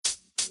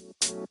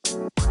Outside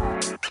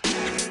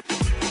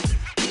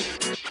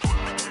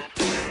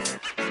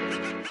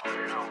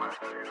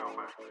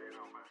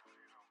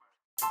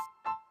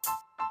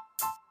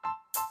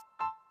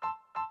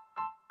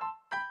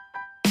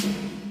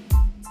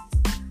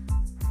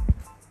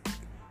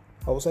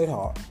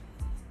hot.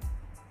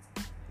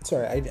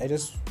 Sorry, I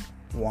just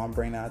want to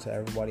bring that to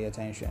everybody's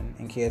attention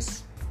in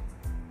case,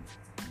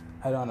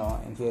 I don't know,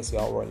 in case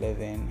y'all were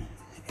living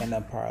in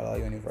a parallel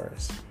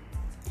universe.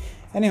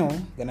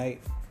 Anyway, good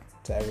night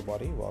to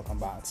everybody. Welcome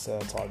back to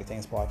Talking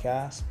Things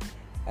Podcast.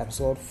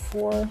 Episode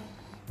 4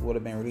 would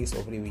have been released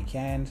over the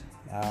weekend.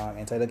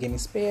 Entitled Give Me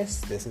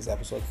Space. This is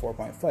episode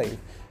 4.5,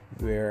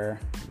 where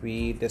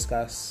we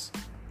discuss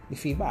the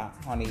feedback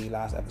on the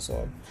last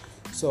episode.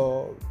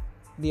 So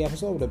the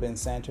episode would have been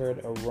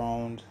centered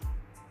around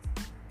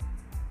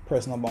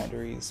personal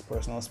boundaries,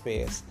 personal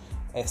space,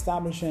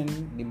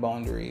 establishing the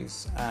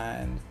boundaries,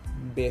 and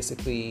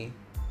basically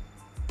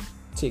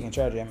taking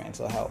charge of your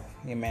mental health,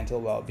 your mental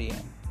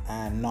well-being,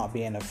 and not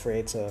being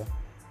afraid to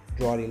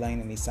draw the line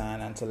in the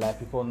sand and to let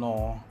people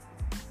know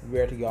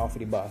where to get off of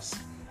the bus.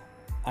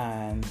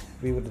 And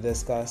we would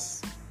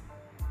discuss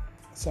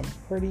some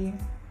pretty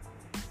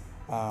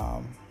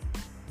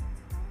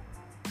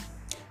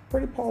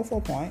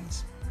powerful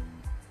points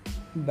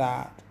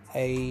that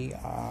I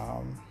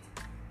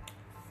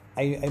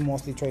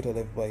mostly try to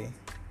live by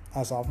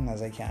as often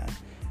as I can.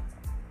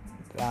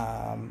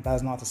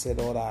 That's not to say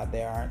though that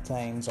there aren't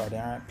times or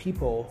there aren't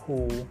people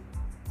who,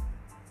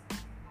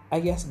 I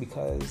guess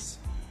because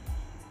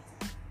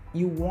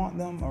you want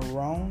them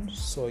around,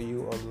 so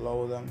you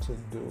allow them to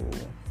do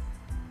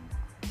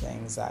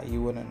things that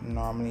you wouldn't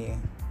normally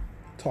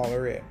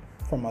tolerate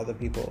from other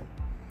people.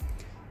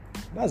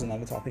 That's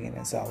another topic in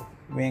itself.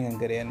 We ain't gonna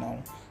get in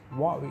now.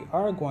 What we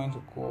are going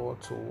to go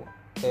to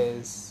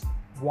is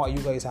what you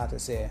guys have to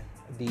say.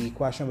 The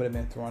question would have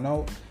been thrown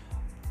out.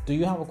 Do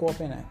you have a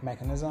coping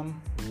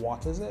mechanism?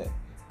 What is it?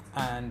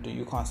 And do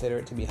you consider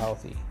it to be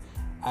healthy?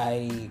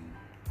 I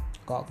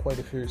got quite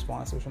a few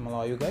responses from a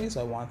lot of you guys.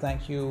 I want to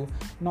thank you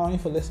not only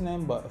for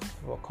listening, but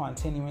for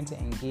continuing to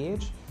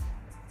engage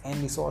in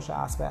the social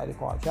aspect of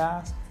the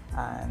podcast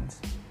and,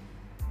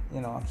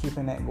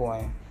 keeping it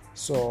going.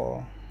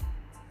 So,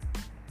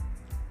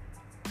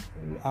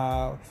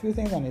 a few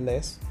things on the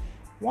list.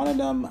 One of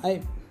them,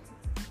 I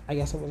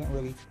guess I wasn't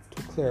really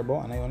too clear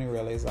about, and I only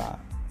realized that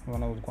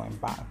when I was going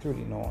back through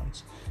the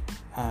notes.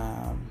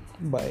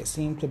 But it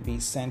seemed to be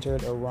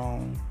centered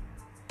around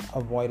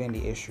avoiding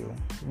the issue,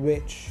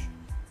 which,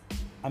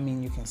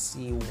 you can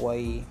see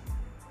why,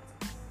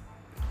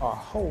 or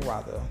how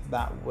rather,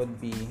 that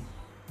would be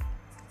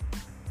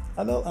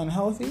a little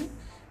unhealthy.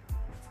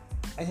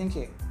 I think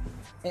it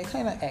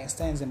kind of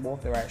extends in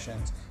both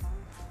directions,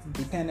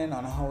 depending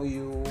on how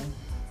you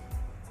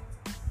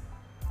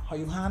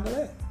handle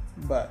it.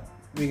 But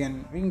we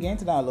can get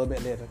into that a little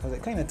bit later, because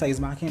it kind of ties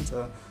back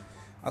into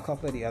a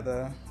couple of the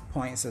other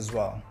points as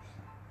well.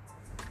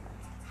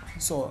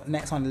 So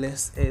next on the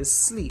list is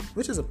sleep,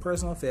 which is a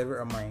personal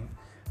favorite of mine.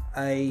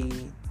 I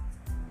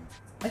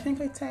think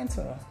I tend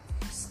to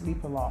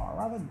sleep a lot, or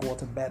rather go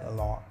to bed a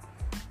lot,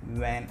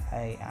 when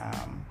I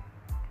am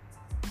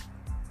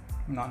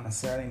not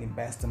necessarily in the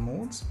best of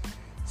moods.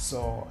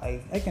 So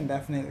I can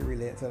definitely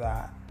relate to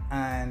that.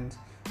 And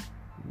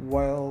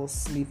while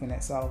sleep in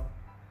itself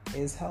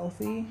is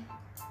healthy,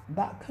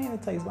 that kind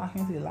of ties back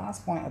into the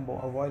last point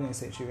about avoiding the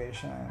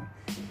situation.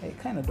 It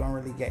kind of don't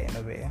really get in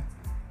the way.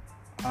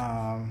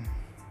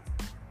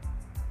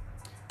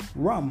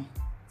 Rum,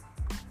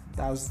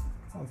 that was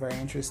a very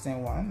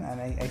interesting one, and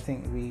I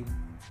think we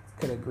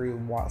could agree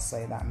with what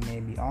side that may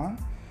be on.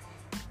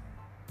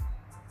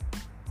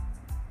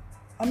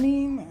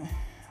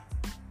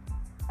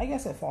 I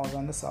guess it falls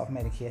under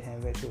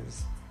self-medicating, which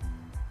is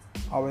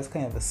always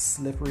kind of a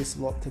slippery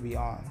slope to be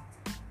on.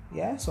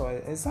 Yeah, so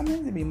it's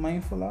something to be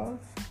mindful of.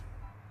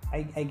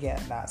 I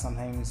get that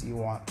sometimes you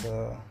want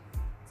to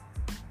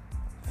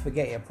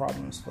forget your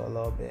problems for a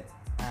little bit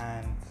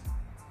and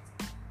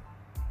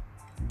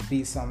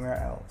be somewhere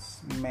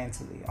else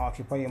mentally,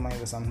 occupy your mind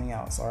with something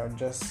else, or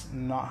just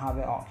not have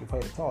it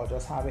occupied at all.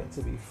 Just have it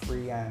to be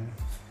free and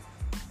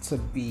to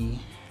be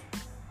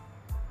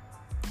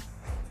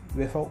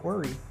without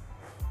worry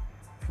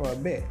for a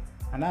bit.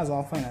 And that's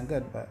all fine and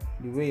good, but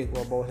the way you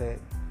go about it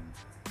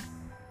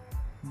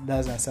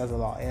doesn't say a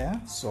lot,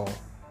 yeah? So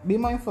be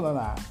mindful of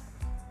that.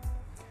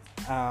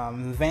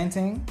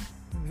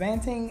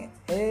 Venting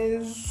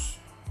is,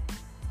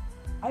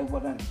 I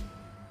wouldn't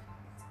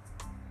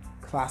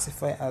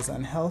classify it as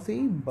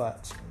unhealthy,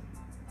 but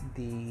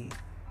the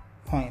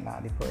point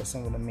that the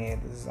person would have made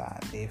is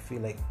that they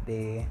feel like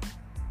they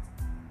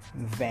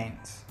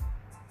vent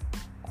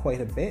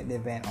quite a bit. They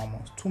vent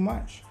almost too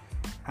much,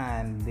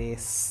 and they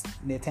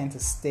tend to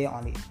stay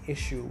on the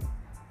issue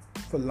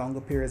for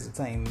longer periods of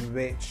time,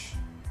 which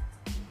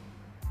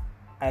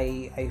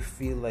I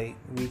feel like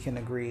we can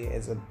agree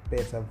is a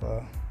bit of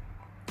a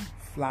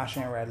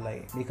flashing red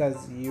light, because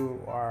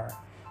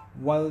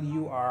while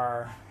you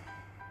are,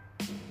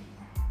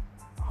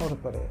 how to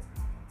put it,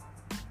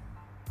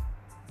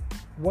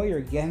 while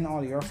you're getting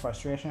all your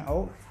frustration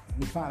out,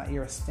 the fact that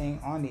you're staying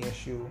on the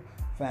issue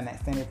for an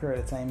extended period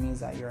of time means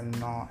that you're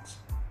not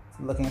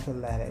looking to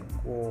let it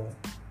go.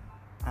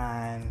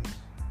 And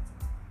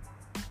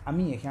I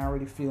mean, you can't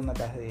really feel no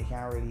better. You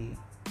can't really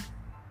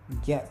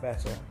get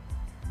better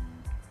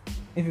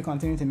if you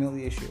continue to milk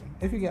the issue.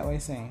 If you get what I'm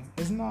saying,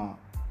 it's not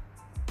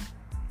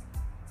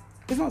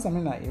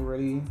something that you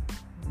really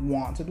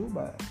want to do,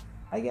 but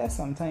I guess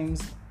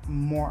sometimes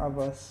more of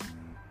us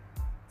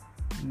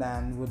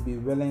than would be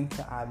willing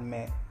to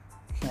admit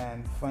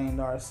can find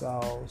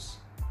ourselves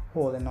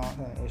holding on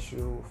to an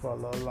issue for a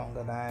little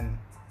longer than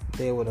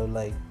they would have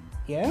liked.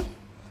 Yeah?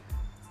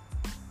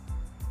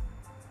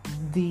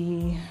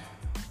 The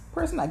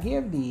person that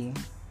gave the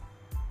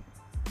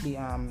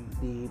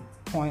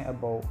point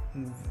about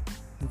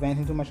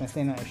venting too much and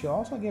staying on an issue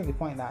also gave the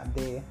point that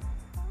they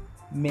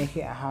make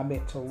it a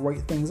habit to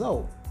write things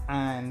out,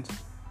 and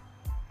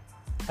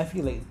I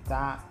feel like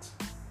that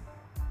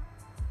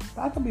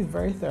could be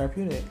very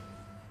therapeutic.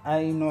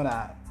 I know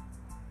that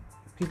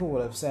people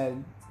would have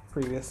said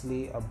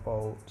previously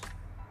about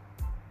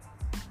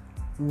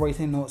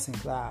writing notes in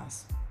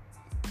class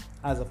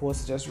as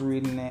opposed to just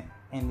reading it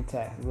in the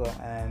textbook,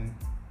 and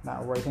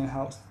that writing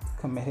helps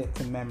commit it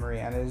to memory,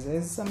 and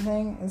it's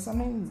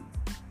something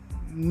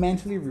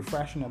mentally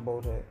refreshing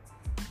about it.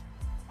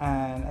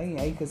 And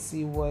I could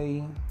see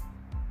why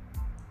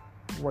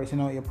writing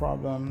out your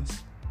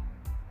problems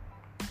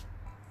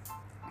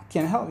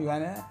can help you.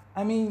 And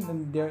I mean,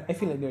 I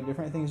feel like there are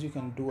different things you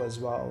can do as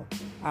well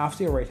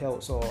after you write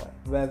out. So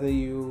whether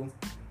you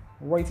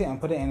write it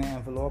and put it in an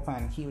envelope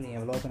and keep the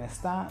envelope in a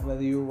stack,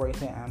 whether you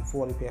write it and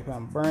fold the paper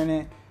and burn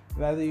it,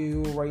 whether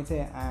you write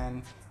it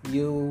and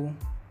you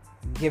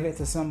give it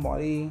to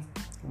somebody,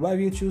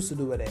 whatever you choose to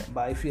do with it.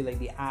 But I feel like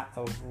the act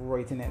of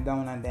writing it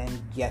down and then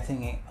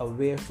getting it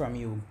away from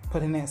you,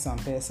 putting it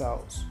someplace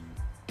else,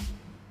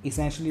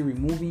 essentially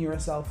removing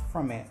yourself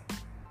from it,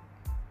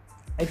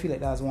 I feel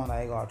like that's one that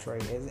I got to try.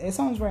 It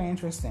sounds very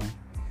interesting.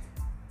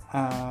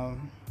 I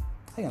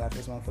think I left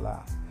this one for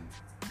last.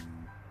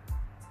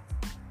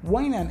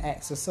 Wine and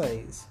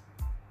exercise.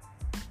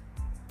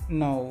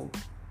 No,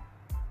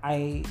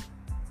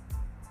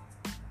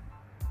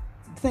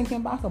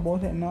 thinking back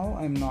about it now,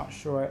 I'm not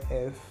sure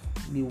if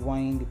the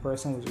wine the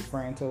person was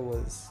referring to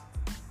was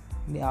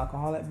the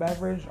alcoholic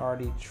beverage or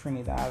the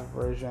Trinidad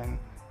version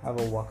of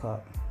a Walk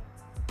Up.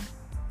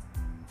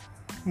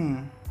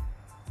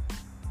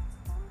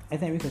 I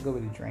think we could go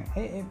with the drink.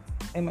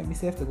 It might be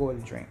safe to go with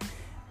the drink.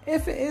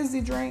 If it is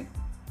the drink,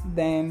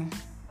 then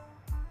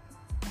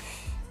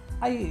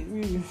I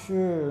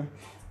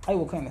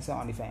will kind of sit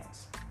on the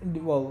fence.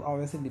 Well,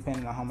 obviously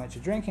depending on how much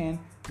you're drinking,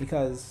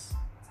 because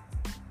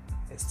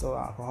it's still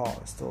alcohol,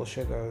 it's still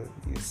sugar,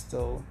 you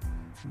still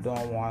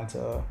don't want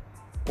to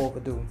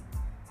overdo.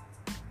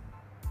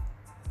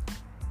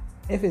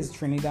 If it's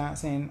Trinidad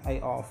dancing, I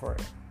offer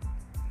it.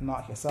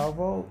 Knock yourself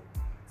out,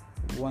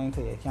 wine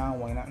till you can't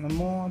wine up no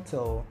more,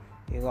 till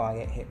you gotta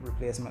get hip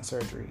replacement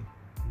surgery.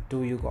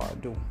 Do you gotta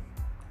do.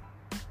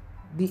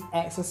 The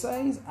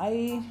exercise,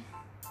 I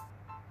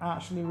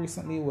actually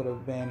recently would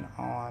have been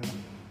on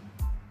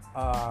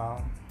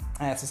an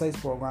exercise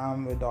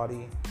program with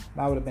Dottie.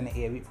 That would have been an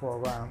 8-week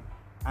program,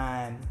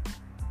 and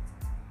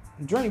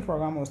during the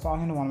program I was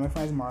talking to one of my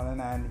friends,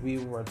 Marlon, and we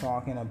were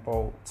talking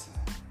about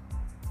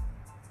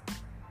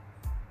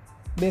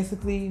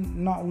basically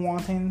not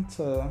wanting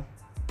to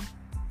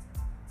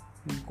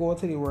go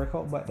to the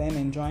workout but then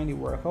enjoying the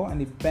workout and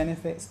the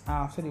benefits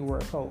after the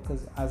workout,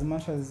 because as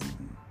much as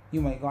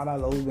you might got a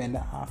little wind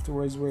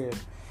afterwards where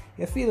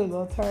you feel a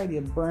little tired,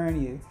 you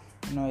burn,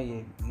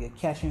 you're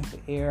catching for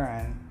air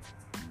and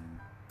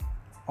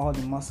all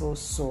the muscles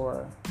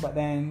sore, but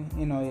then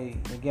you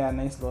get a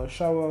nice little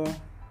shower,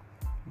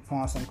 you put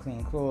on some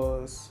clean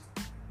clothes,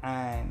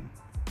 and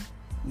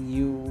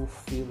you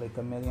feel like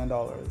 $1 million.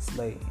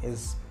 Like,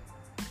 it's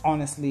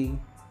honestly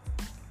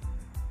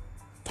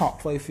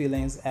top 5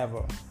 feelings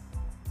ever.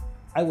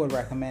 I would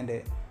recommend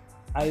it.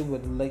 I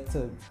would like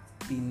to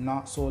be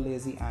not so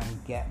lazy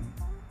and get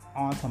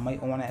onto my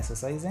own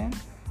exercising,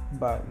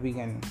 but we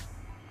can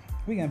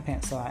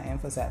pencil that in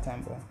for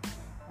September.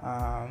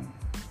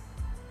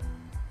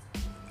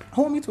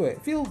 Hold me to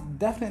it.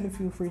 Definitely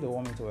feel free to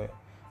hold me to it,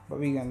 but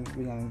we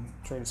can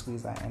try to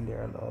squeeze that in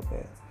there a little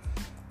bit.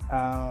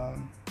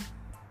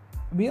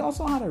 We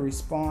also had a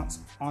response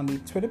on the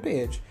Twitter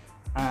page,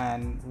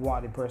 and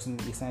what the person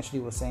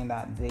essentially was saying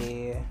that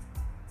they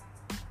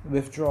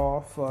withdraw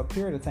for a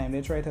period of time.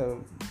 They try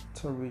to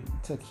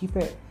keep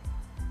it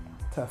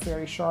to a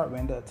very short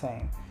window of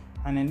time,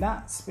 and in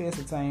that space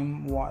of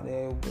time, what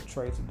they would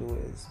try to do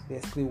is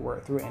basically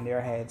work through it in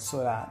their head, so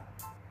that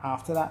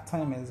after that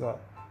time is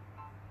up,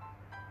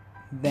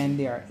 then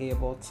they are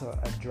able to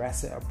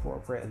address it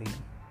appropriately.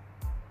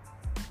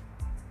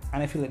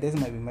 And I feel like this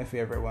might be my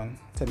favorite one,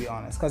 to be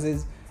honest,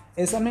 because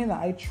it's something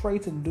that I try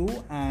to do,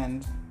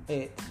 and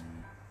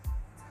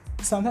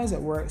sometimes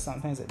it works,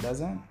 sometimes it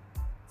doesn't.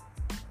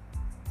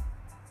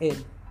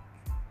 It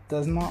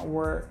does not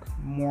work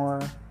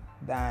more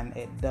than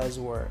it does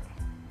work.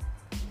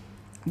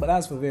 But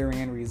that's for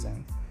varying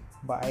reasons.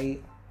 But I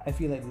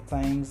feel like the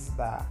times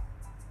that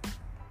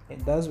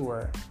it does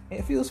work,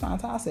 it feels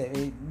fantastic.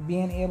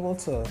 Being able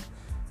to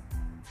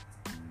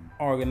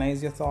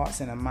organize your thoughts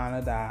in a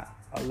manner that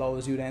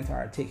allows you then to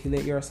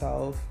articulate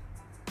yourself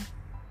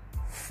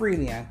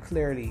freely and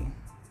clearly,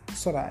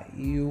 so that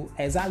you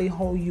exactly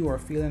how you are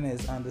feeling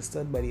is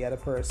understood by the other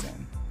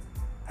person,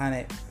 and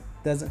it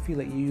doesn't feel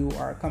like you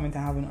are coming to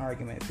have an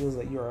argument. It feels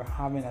like you're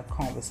having a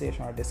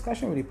conversation or a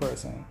discussion with the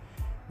person,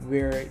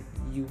 where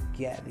you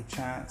get the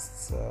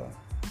chance to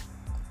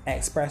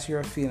express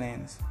your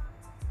feelings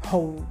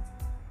how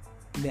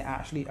they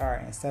actually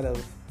are, instead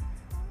of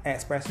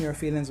expressing your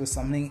feelings with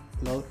something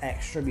a little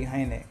extra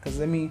behind it.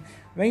 Because I mean,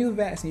 when you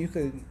vex, you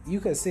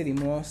could say the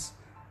most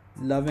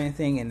loving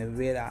thing in a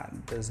way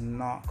that does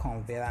not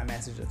convey that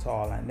message at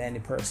all, and then the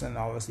person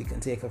obviously can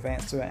take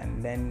offense to it,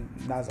 and then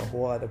that's a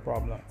whole other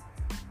problem.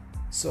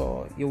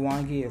 So you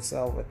want to give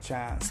yourself a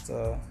chance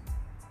to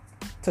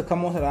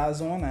come out of that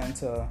zone and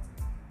to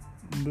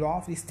blow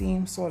off the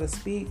steam, so to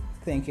speak.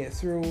 Think it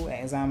through,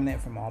 examine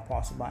it from all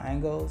possible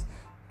angles,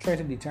 try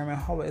to determine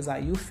how it is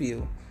that you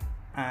feel,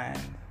 and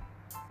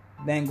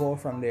then go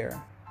from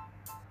there.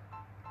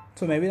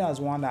 So maybe that's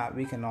one that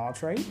we can all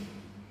try.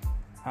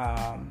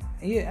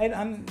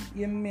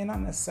 You may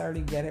not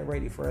necessarily get it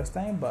right the first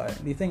time, but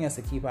the thing is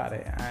to keep at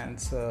it, and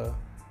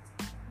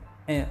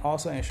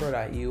also ensure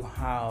that you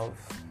have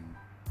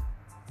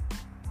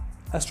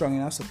a strong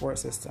enough support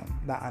system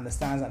that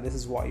understands that this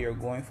is what you're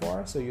going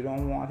for. So you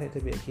don't want it to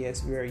be a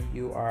case where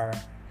you are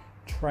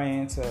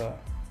trying to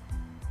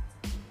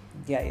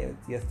get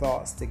your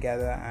thoughts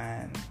together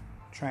and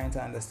trying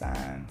to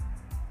understand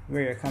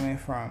where you're coming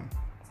from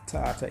to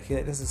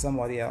articulate this to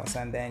somebody else,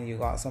 and then you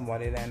got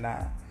somebody then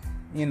that,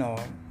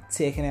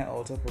 taking it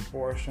out of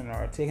proportion,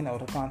 or taking it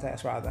out of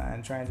context rather,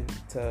 and trying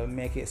to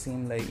make it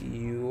seem like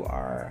you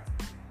are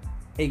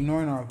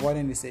ignoring or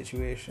avoiding the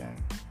situation,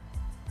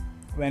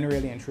 when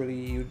really and truly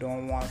you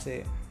don't want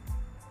it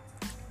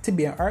to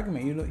be an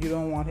argument. You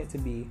don't want it to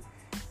be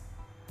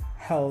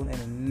held in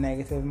a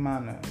negative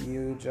manner.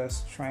 You're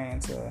just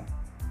trying to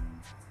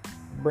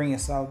bring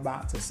yourself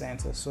back to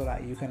center so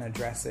that you can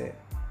address it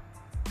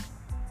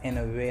in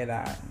a way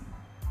that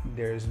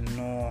there's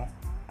no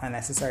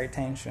unnecessary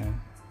tension.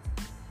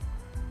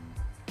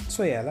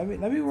 So yeah, let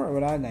me work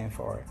with that going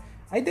forward.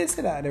 I did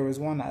say that there was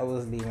one that I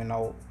was leaving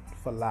out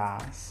for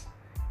last,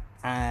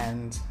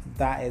 and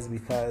that is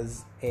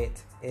because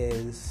it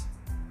is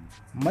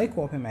my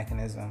coping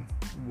mechanism,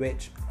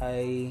 which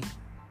I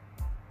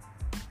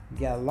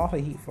get a lot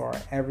of heat for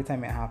every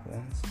time it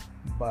happens.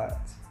 But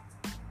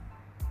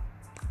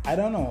I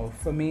don't know,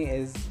 for me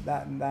is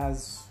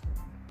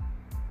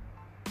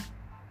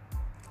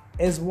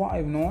what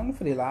I've known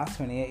for the last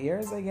 28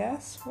 years, I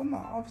guess. Well,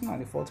 obviously not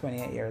the full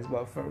 28 years,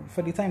 but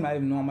for the time that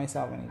I've known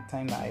myself and the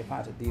time that I've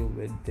had to deal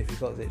with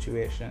difficult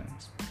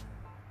situations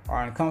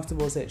or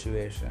uncomfortable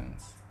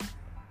situations,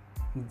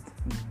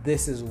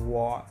 this is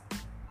what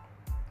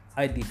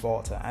I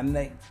default to. And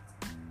like,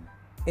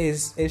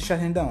 is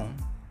shutting down.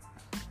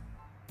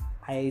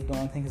 I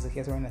don't think it's a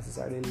case where I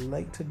necessarily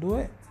like to do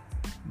it,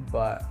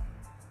 but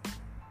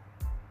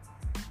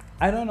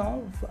I don't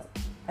know.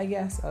 I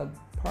guess a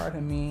part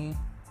of me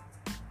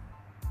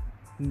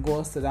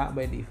goes to that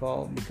by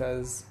default,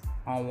 because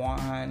on one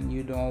hand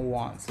you don't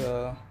want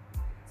to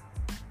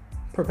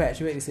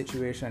perpetuate the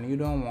situation. You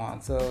don't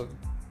want to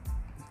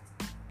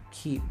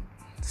keep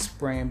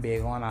spraying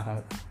big on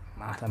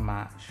at a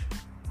match.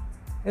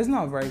 It's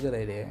not a very good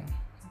idea,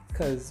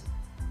 because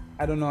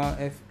I don't know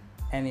if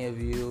any of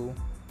you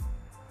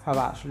have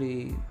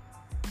actually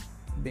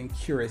been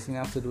curious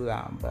enough to do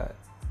that, but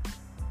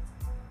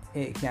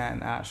it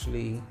can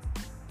actually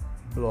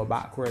blow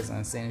backwards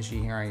and send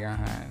you here in your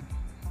hand.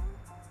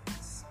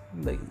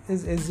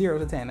 It's 0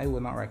 to 10. I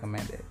would not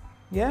recommend it.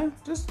 Yeah,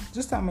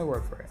 just tell me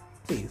word for it,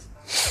 please.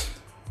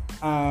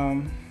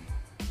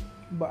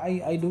 But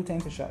I do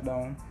tend to shut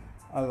down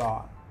a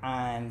lot,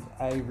 and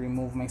I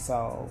remove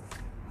myself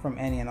from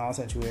any and all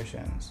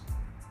situations,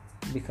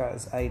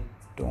 because I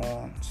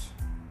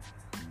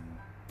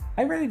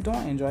really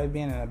don't enjoy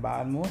being in a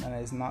bad mood, and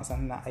it's not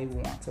something that I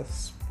want to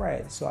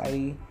spread. So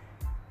I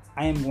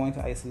am going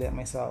to isolate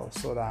myself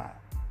so that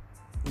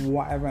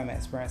whatever I'm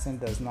experiencing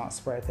does not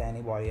spread to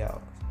anybody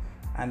else.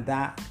 And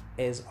that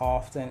is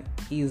often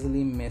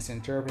easily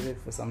misinterpreted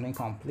for something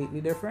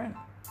completely different.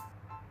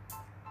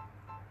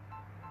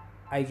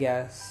 I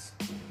guess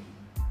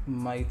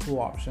my two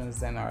options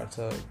then are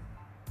to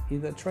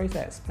either try to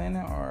explain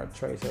it or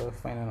try to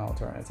find an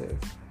alternative.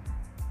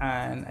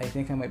 And I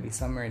think I might be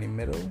somewhere in the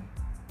middle.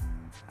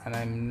 And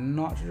I'm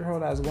not sure how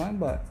that's going,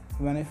 but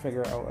when I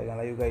figure it out, I'll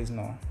let you guys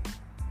know.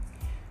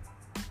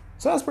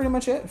 So that's pretty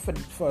much it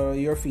for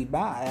your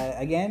feedback.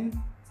 Again,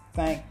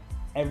 thank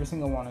every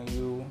single one of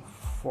you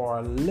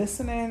for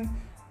listening.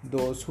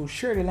 Those who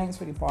share the links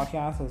for the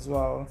podcast as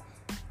well,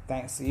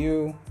 thanks to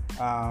you.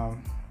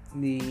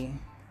 The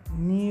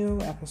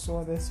new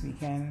episode this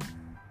weekend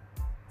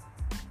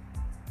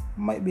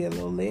might be a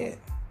little late.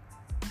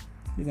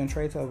 You can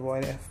try to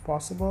avoid it if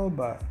possible,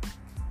 but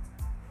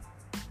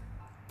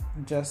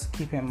just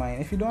keep in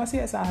mind, if you don't see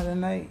it Saturday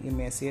night, you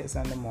may see it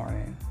Sunday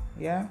morning.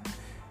 Yeah.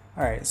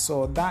 All right.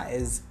 So that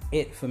is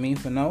it for me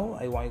for now.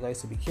 I want you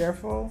guys to be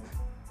careful.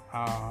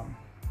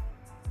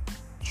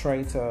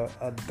 Try to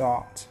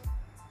adopt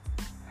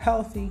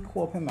healthy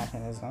coping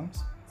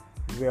mechanisms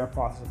where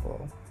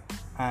possible,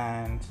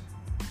 and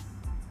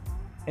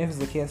if it's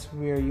the case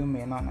where you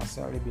may not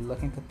necessarily be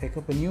looking to pick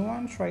up a new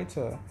one, try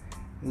to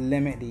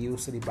limit the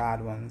use of the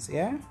bad ones.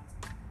 Yeah.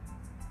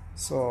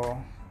 So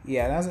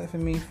yeah, that's it for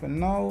me for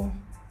now.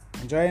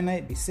 Enjoy your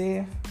night, be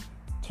safe,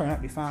 turn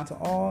up the fan to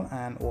all,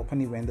 and open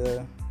the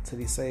window to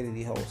the side of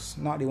the house,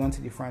 not the one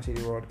to the front of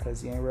the road,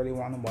 because you ain't really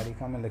want nobody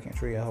coming looking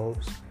through your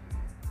house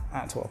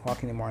at 12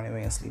 o'clock in the morning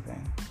when you're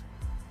sleeping.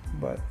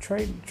 But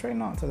try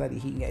not to let the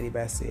heat get the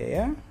best of you.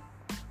 Yeah.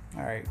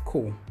 All right,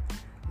 cool.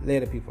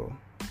 Later, people.